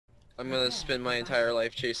I'm gonna spend my entire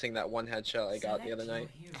life chasing that one headshot I got the other night.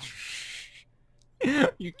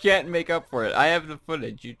 You can't make up for it. I have the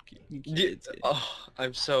footage. You Oh,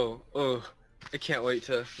 I'm so... Oh, I can't wait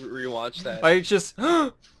to rewatch that. I just...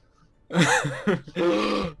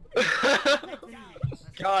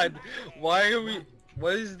 God, why are we...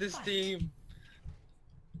 What is this team?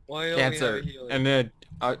 Why don't we have Cancer. a healer? And then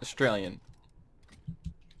Australian.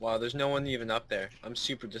 Wow, there's no one even up there. I'm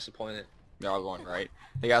super disappointed. They're all going right.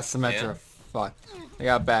 They got Symmetra. Yeah. Fuck. They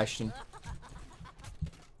got Bastion.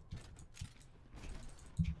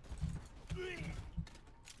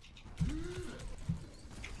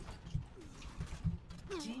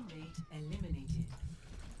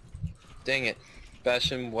 Dang it.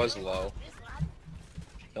 Bastion was low.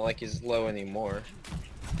 Not like he's low anymore.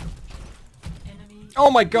 Oh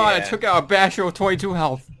my god, Yeah. I took out a Bastion with 22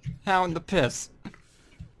 health. How in the piss?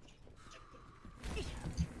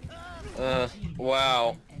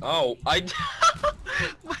 Wow. Oh, I...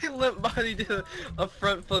 My limp body did a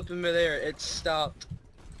front flip in midair. It stopped.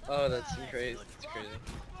 Oh, that's crazy. That's crazy.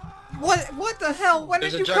 What the hell? Where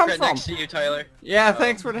There's did a you junk come right from? next to you, Tyler. Yeah,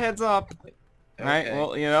 thanks for the heads up. Alright, Okay.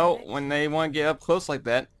 well, you know, when they want to get up close like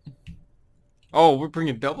that. Oh, we're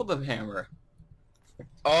bringing double the hammer.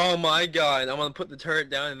 Oh my god, I'm gonna put the turret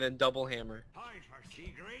down and then double hammer. I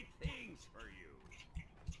foresee great things for you.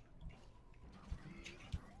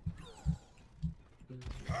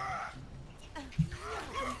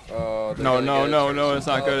 Oh, they're No, gonna no, get a no, turret. no, that's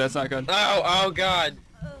not Oh. good, that's not good. Oh god.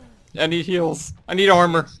 I need heals. I need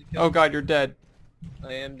armor. Oh god, you're dead.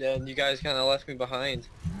 I am dead. You guys kind of left me behind.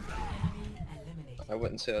 I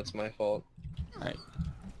wouldn't say that's my fault. Alright.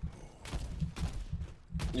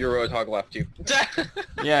 Your Roadhog left you.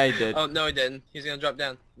 Yeah, he did. Oh, no he didn't. He's gonna drop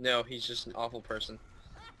down. No, he's just an awful person.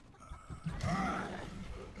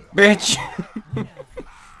 Bitch!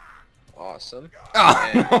 Awesome. Ah.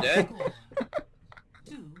 And you're dead.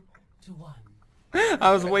 2-1.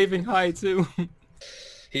 I was waving high too.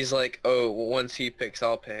 He's like, oh, well, once he picks,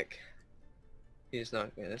 I'll pick. He's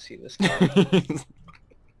not gonna see this coming.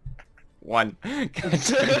 One.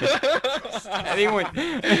 anyone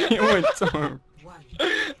Storm.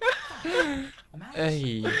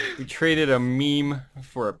 Hey, we traded a meme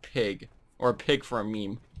for a pig. Or a pig for a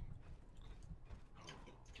meme.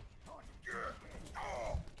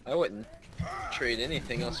 I wouldn't trade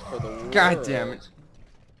anything else for the world. God damn it.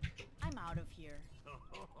 I'm out of here.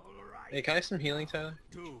 Hey, can I have some healing, Tyler?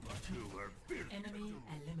 Enemy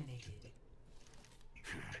eliminated.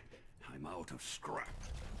 I'm out of scrap.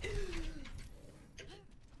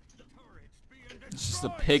 It's just a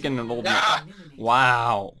pig and an old man. Ah!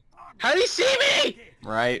 Wow. How did he see me?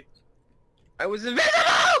 Right? I was invisible!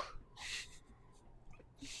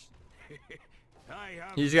 I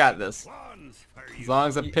have He's got this. plans for As you. long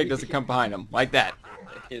as the pig doesn't come behind him. Like that.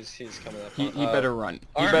 He's coming up. He better run. He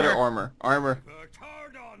armor. better armor. Armor. Worked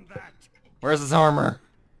hard on that. Where's his armor?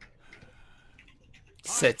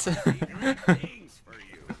 Sit. Great things for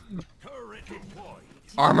you. Turret deployed.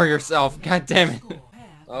 Armor yourself. God damn it.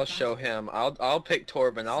 I'll show him. I'll pick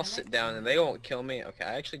Torben. I'll sit down and they won't kill me. Okay,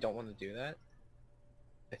 I actually don't want to do that.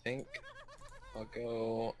 I think I'll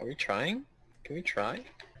go. Are we trying? Can we try?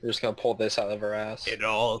 We're just gonna pull this out of our ass. It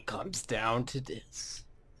all comes down to this.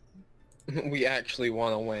 We actually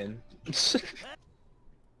want to win.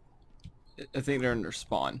 I think they're in their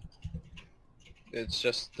spawn. It's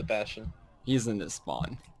just the Bastion. He's in his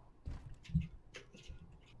spawn.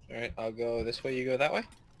 Alright, I'll go this way, you go that way?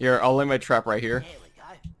 Here, I'll lay my trap right here.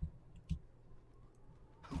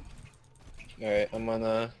 Alright, I'm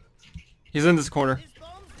gonna... He's in this corner.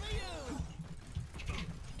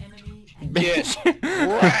 Enemy Get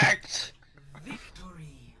wrecked!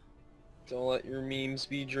 victory. Don't let your memes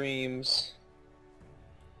be dreams.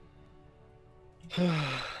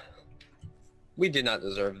 We did not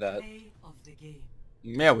deserve that. Play of the game.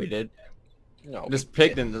 Yeah, we did. No. This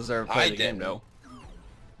pig didn't deserve to play I the game, didn't. though.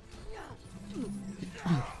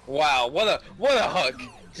 Wow, what a hook!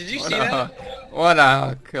 Did you see What a that? hook. What a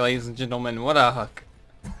hook, ladies and gentlemen. What a hook.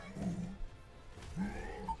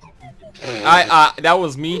 That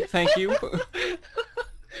was me, thank you.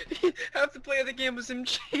 Half the play of the game was him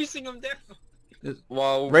chasing him down.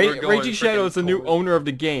 While Raging Shadow is the new owner of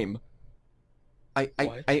the game. What?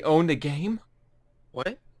 I own the game?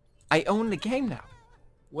 What? I own the game now.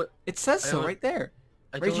 What? It says I so don't- right there.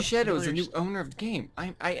 I Raging don't Shadow is the new understand. owner of the game.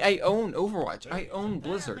 I own Overwatch. I own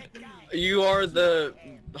Blizzard. You are the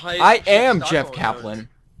highest. I am stock Jeff owner. Kaplan.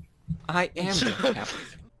 I am Jeff Kaplan.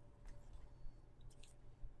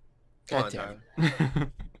 Come God on, damn it.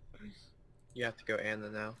 Tyler. You have to go Anna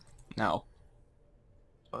now. No.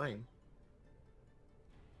 Fine.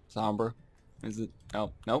 Sombra. Is it?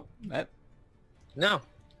 Oh, nope. That. No.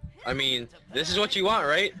 I mean, this is what you want,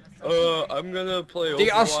 right? I'm gonna play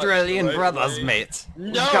The Overwatch Australian the right brothers, way. mate.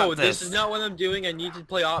 We No, got this is not what I'm doing. I need to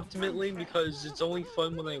play optimally because it's only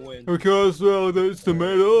fun when I win. Because, well, there's the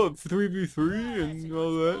meta of 3v3 and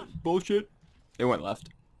all that bullshit. They went left.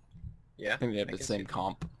 Yeah. I think they have I the can same see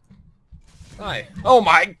comp. Hi. Oh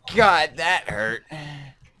my god, that hurt.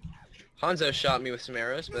 Hanzo shot me with some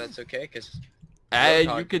arrows, but that's okay, because...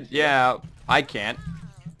 You could, yeah, I can't.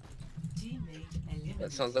 Teammate eliminated.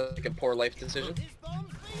 That sounds like a poor life decision.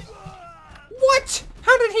 What?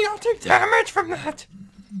 How did he not take damage from that?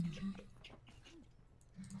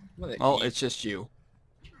 Well, it's just you.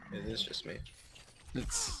 It is just me.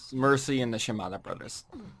 It's Mercy and the Shimada brothers.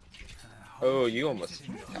 Oh, you almost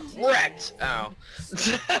got wrecked! Ow.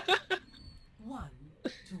 1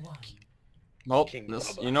 to 1. Well, King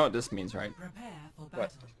this, Bubba. you know what this means, right? Prepare for battle.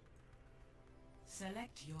 What?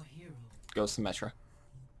 Select your hero. Go Symmetra.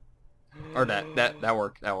 Or that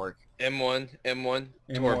worked. M1, M1,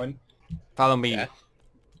 Torb. Follow me. Yeah.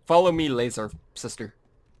 Follow me, laser sister.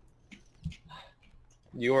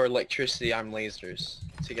 You are electricity, I'm lasers.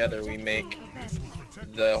 Together we make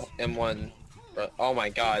the M1. Oh my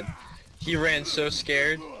god. He ran so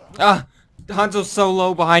scared. Ah! Hanzo's so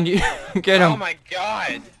low behind you. Get him. Oh my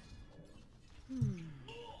god!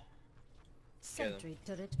 Sentry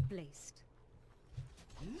turret placed.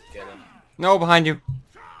 Get him. No, behind you.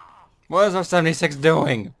 What is our 76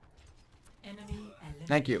 doing? Enemy eliminated.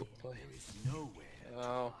 Thank you.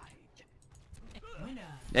 Oh. Winner.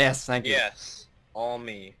 Yes, thank you. Yes. All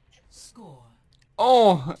me. Score.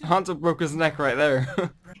 Oh, Hanzo broke his neck right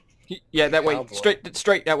there. Yeah, that way. Cowboy.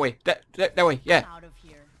 Straight that way. That way. Yeah. Out of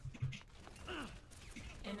here.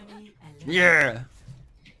 Enemy eliminated. Yeah.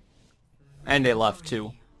 And they left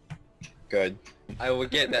too. Good. I will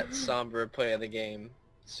get that Sombra play of the game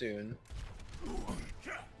soon. You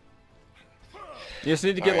just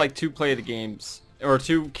need to get Alright. like 2 play of the games or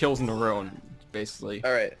 2 kills in a row, basically.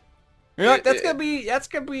 Alright. You know what? That's gonna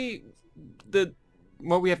be the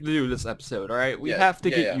what we have to do this episode. All right, we Yeah, have to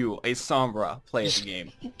yeah, get yeah. you a Sombra play of the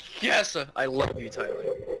game. Yes! I love you, Tyler.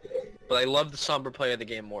 But I love the Sombra play of the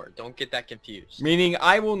game more. Don't get that confused. Meaning,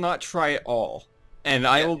 I will not try it all, and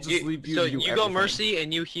I Yeah, will just leave you. So to do you go everything. Mercy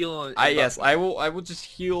and you heal. And Yes, buff. I will just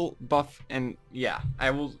heal, buff, and yeah, I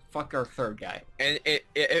will fuck our third guy. And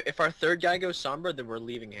if our third guy goes Sombra, then we're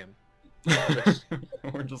leaving him.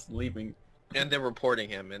 We're just leaving. And then reporting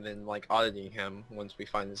him, and then like auditing him once we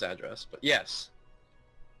find his address. But yes.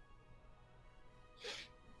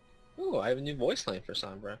 Ooh, I have a new voice line for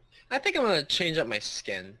Sombra. I think I'm gonna change up my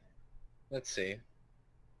skin. Let's see.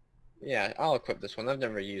 Yeah, I'll equip this one. I've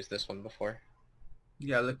never used this one before. You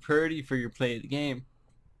gotta look pretty for your play of the game.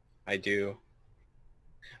 I do.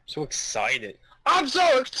 I'm so excited. I'm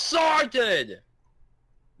so excited!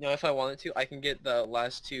 You know, if I wanted to, I can get the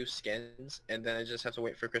last 2 skins, and then I just have to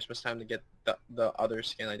wait for Christmas time to get the other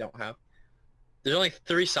skin I don't have. There's only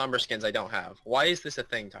 3 Sombra skins I don't have. Why is this a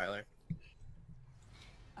thing, Tyler?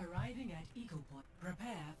 Arriving at Eagle Point.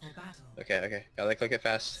 Prepare for battle. Okay. Gotta click it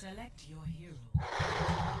fast. Select your hero.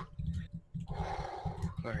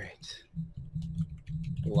 Alright.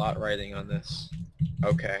 A lot writing on this.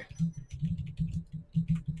 Okay.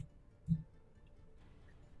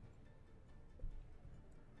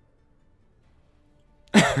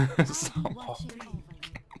 Watching over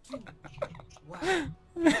you. 2, 1.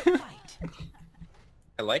 Fight.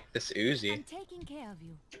 I like this I'm Uzi. taking care of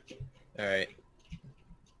you. Alright.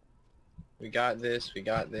 We got this.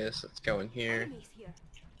 Let's go in here. Enemies here.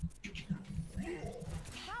 I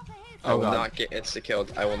Oh, will God. not get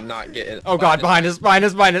insta-killed. I will not get it. Oh god, behind us.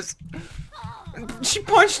 She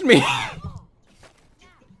punched me!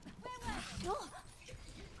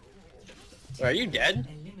 Are you dead?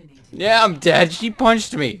 Eliminated. Yeah, I'm dead. She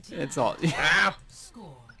punched me. It's all. Ow!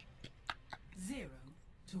 Score. 0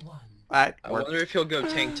 to 1. That I worked. wonder if he'll go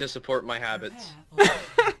tank to support my habits. Prepare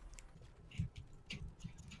for battle.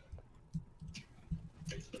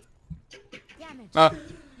 Damage.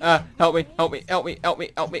 Help me.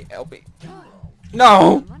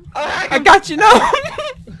 No! I got you, no!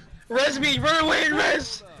 Res me! Run away and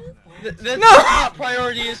res! The No! top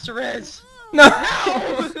priority is to res! No!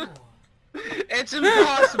 Score. It's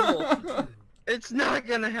impossible! It's not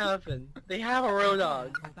gonna happen. They have a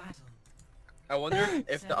Roadhog. For battle. I wonder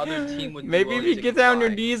if the other team would be Maybe if willing you to get down on your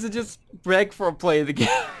comply. knees and just beg for a play of the game.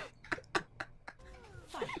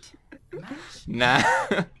 Fight. Match. Nah.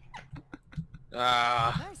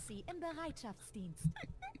 Ah, Mercy im Bereitschaftsdienst.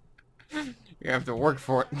 You have to work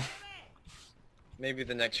for it. maybe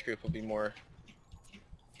the next group will be more...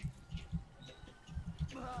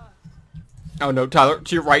 Oh no, Tyler,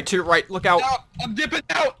 to your right, look out. No, I'm dipping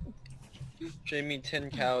out! Trade me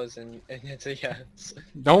 10 cows and it's a yes.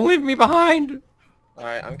 Don't leave me behind.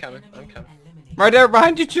 Alright, I'm coming. Right there,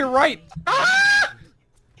 behind you, to your right. Ah!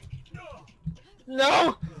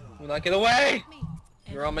 No! Will not get away!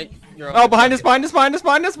 You're on my... Oh, behind us, please. Alright,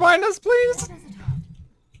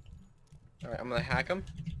 I'm gonna hack him.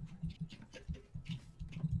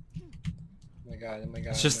 Oh my god, oh my god,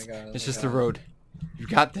 It's just, oh my god, oh it's my just god. the road. You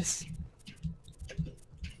got this.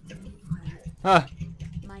 Ah.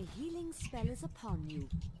 My healing spell is upon you.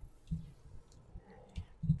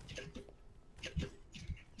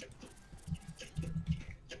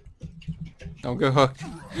 Don't go hooked.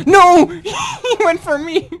 No! He went for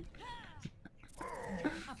me!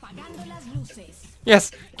 Apagando las luces.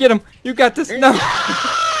 Yes, get him! You got this! No!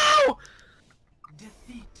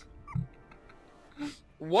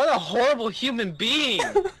 What a horrible human being!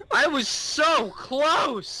 I was so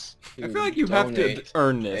close! I feel like you have to Donate.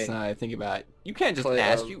 earn this, Hey. now I think about it. You can't just Play,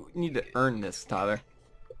 ask, you need to earn this, Tyler.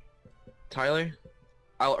 Tyler,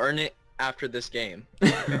 I'll earn it after this game.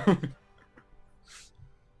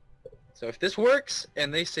 So if this works,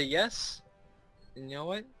 and they say yes, then you know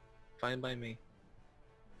what? Fine by me.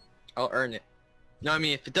 I'll earn it. No, I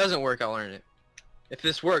mean, if it doesn't work, I'll earn it. If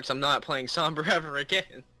this works, I'm not playing Sombra ever again.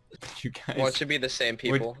 You guys, Well, it should be the same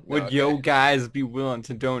people. would No, yo okay. guys be willing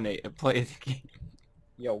to donate and play the game?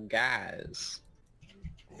 Yo, guys.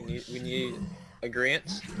 We need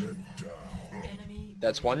agreements.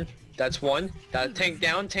 That's one. That's one. That tank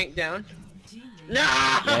down, tank down. No!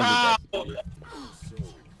 Yeah,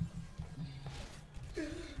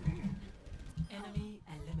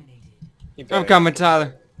 You I'm better- coming,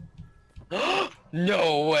 Tyler.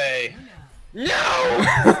 No way! No!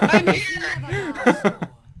 I'm here!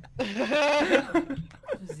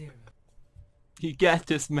 You got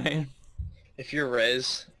this, man. If your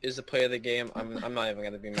res is the play of the game, I'm not even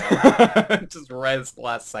gonna be mad. Just res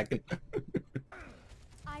last second.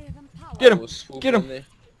 I have empowered. Get I him! will swoop Get him! in there.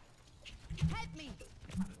 Help me.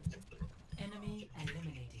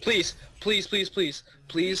 Please, please, please, please,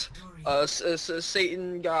 please.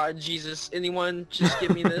 Satan, God, Jesus, anyone, just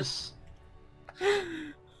give me this.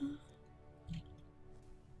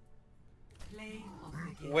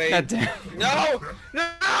 Wait. God damn. No! No!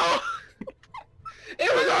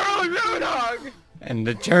 It was our own Roadhog! And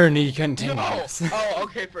the journey No! continues. Oh,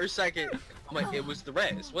 okay, for a second. I'm like, it was the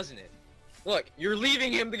res, wasn't it? Look, you're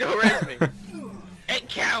leaving him to go res me. It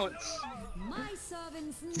counts! My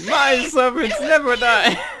servants. My servants never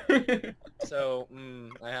die. So,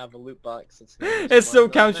 I have a loot box. It still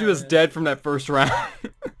counts you as dead from that first round.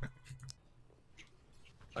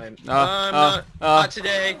 Not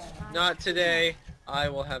today. Not today. I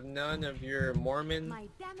will have none of your Mormon. My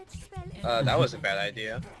damage spell is That was a bad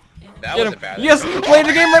idea. That Get was him. a bad Yes, idea. play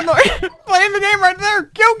the game right there. Play the game right there.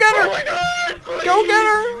 Go get her. Oh my god! Please! Go get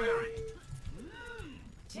her.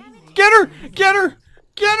 Get her. Get her.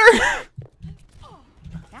 Get her.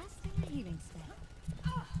 casting a healing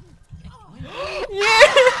spell. Yeah.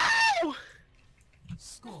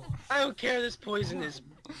 I don't care. This poison is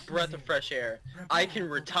breath of fresh air. I can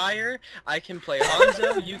retire. I can play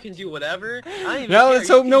Hanzo. You can do whatever. I don't even Now care. let's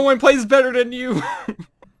hope no one plays better than you.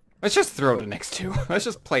 Let's just throw the next two. Let's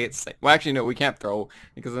just play it safe. Well, actually, no, we can't throw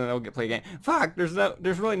because then they'll get play a game. Fuck, there's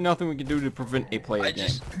really nothing we can do to prevent a play a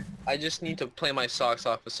game. I just need to play my socks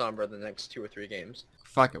off with Sombra the next 2 or 3 games.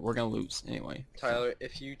 Fuck it, we're gonna lose anyway. Tyler,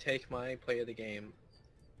 if you take my play of the game,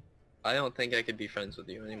 I don't think I could be friends with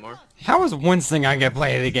you anymore. How is wincing I get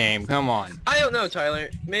play of the game? Come on. I don't know,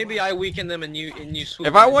 Tyler. Maybe I weaken them and you swoop.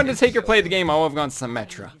 If I in wanted and to take your so- play of the game, I would have gone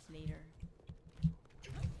Symmetra.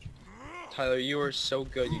 Tyler, you are so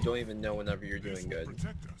good. You don't even know whenever you're doing good.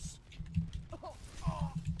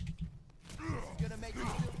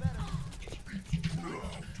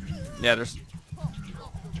 Yeah, there's.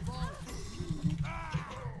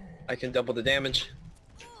 I can double the damage.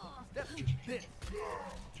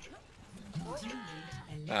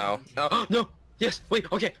 Ow. Oh, no! Yes!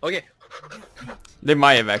 Wait, okay, okay. They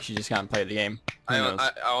might have actually just gotten play of the game. Who I don't,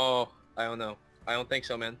 knows? I don't know. I don't think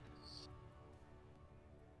so, man.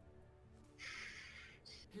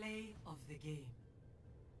 Play of the game.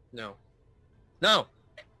 No. No!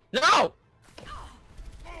 No!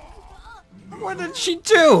 What did she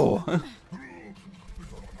do?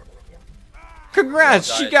 Congrats,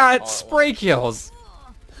 We all she died got all at spray kills.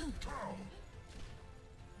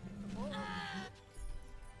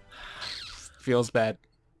 Feels bad.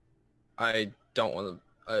 I don't want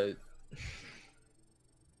to,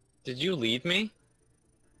 Did you leave me?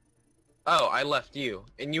 Oh, I left you.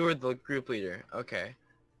 And you were the group leader. Okay.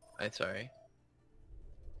 I'm sorry.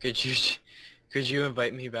 Could you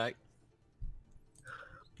invite me back?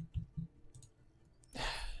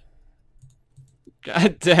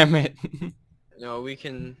 God damn it. No, we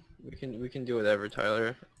can do whatever,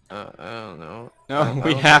 Tyler. I don't know. No,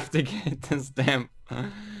 we have to get this damn...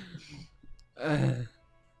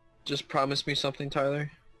 Just promise me something,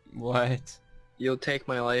 Tyler. What? You'll take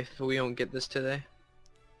my life if we don't get this today.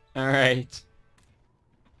 Alright.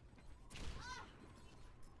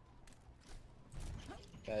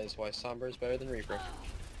 That is why Sombra is better than Reaper.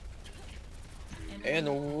 And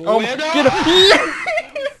the Oh, winner! get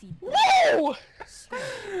him! Woo!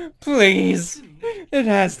 Please! It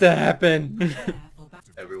has to happen.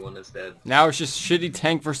 Everyone is dead. Now it's just shitty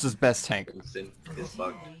tank versus best tank. Sin is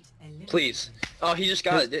fucked. Please. Oh, he just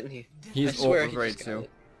got it, didn't he? I He's swear over he right just got too. it.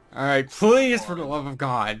 Alright, please, for the love of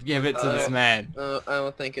God, give it to this man. I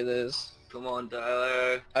don't think it is. Come on,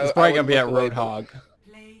 Tyler. It's probably gonna would be at look away, Roadhog.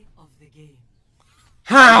 Play of the game.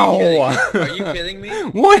 How? Are you kidding me?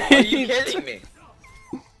 What? Are you kidding me?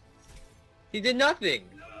 He did nothing.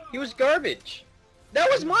 He was garbage. That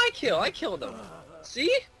was my kill. I killed him.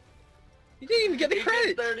 See? You didn't even get the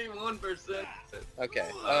credit. 31%. Okay.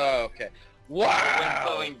 Oh, okay. Wow.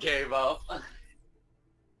 Going gave up.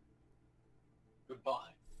 Goodbye.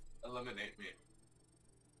 Eliminate me.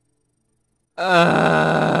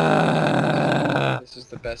 This is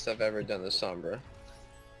the best I've ever done this Sombra.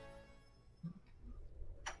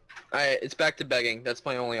 Alright, it's back to begging. That's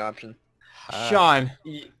my only option. Sean,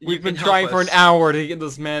 You we've been can trying help for an us. hour to get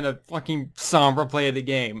this man a fucking Sombra play of the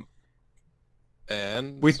game.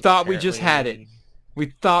 And We thought we just had it. We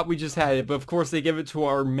thought we just had it, but of course they give it to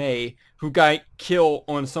our May, who got kill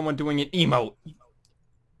on someone doing an emote.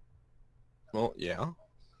 Well, yeah.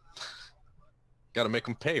 Gotta make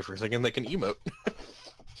them pay for thinking they can emote.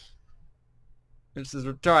 This is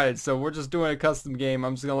retarded, so we're just doing a custom game.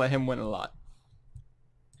 I'm just gonna let him win a lot.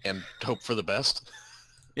 And hope for the best.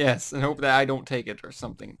 Yes, and hope that I don't take it or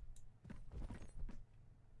something.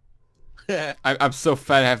 I'm so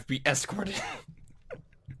fat I have to be escorted.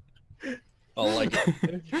 I'll like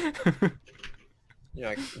it.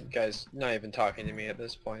 Yeah, guys, not even talking to me at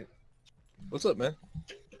this point. What's up, man?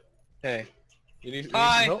 Hey. You need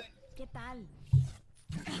Hi. some help? ¿Qué tal?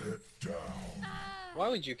 Why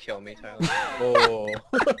would you kill me, Tyler? Oh.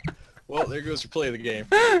 Well, there goes your play of the game.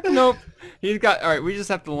 Nope. He's got... Alright, we just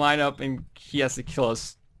have to line up and he has to kill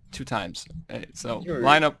us 2 times. Alright, so, You're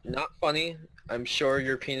line up. Not funny. I'm sure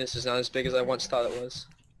your penis is not as big as I once thought it was.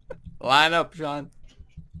 Line up, Sean.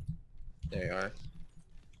 There you are.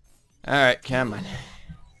 Alright, come on.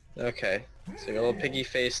 Okay. So your little piggy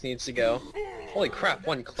face needs to go. Holy crap,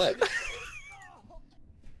 one clip.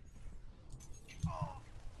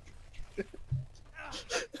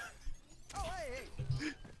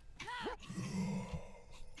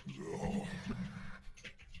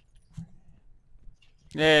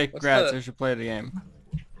 Yay, What's congrats, the- there's your play of the game.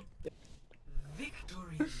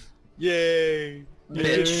 Victory. Yay!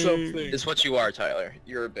 Bitch Something. is what you are, Tyler.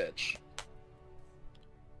 You're a bitch.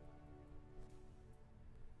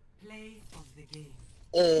 Play of the game.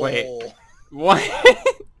 Oh. Wait. What?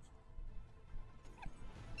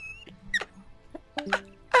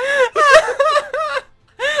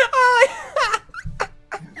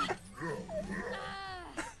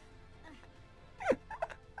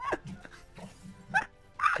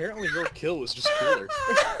 Apparently your kill was just cooler.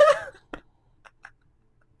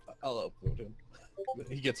 I'll upvote him.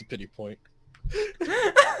 He gets a pity point.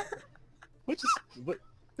 What just... What?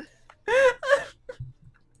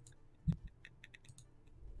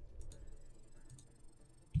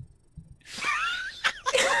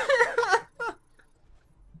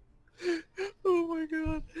 Oh my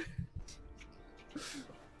god.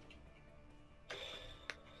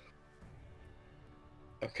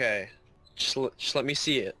 Okay. Just let me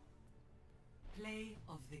see it. Play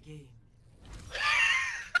of the game.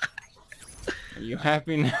 Are you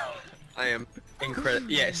happy now? I am incredible.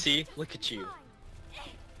 Yeah, see? Look at you.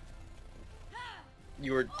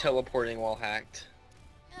 You were teleporting while hacked.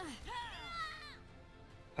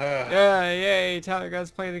 Yeah, yay, Tyler got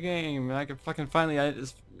to play the game, and I can fucking finally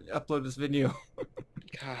upload this video.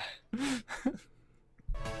 God.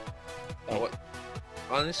 Oh, what?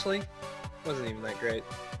 Honestly, wasn't even that great.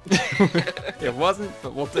 It wasn't,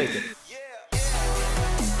 but we'll take it.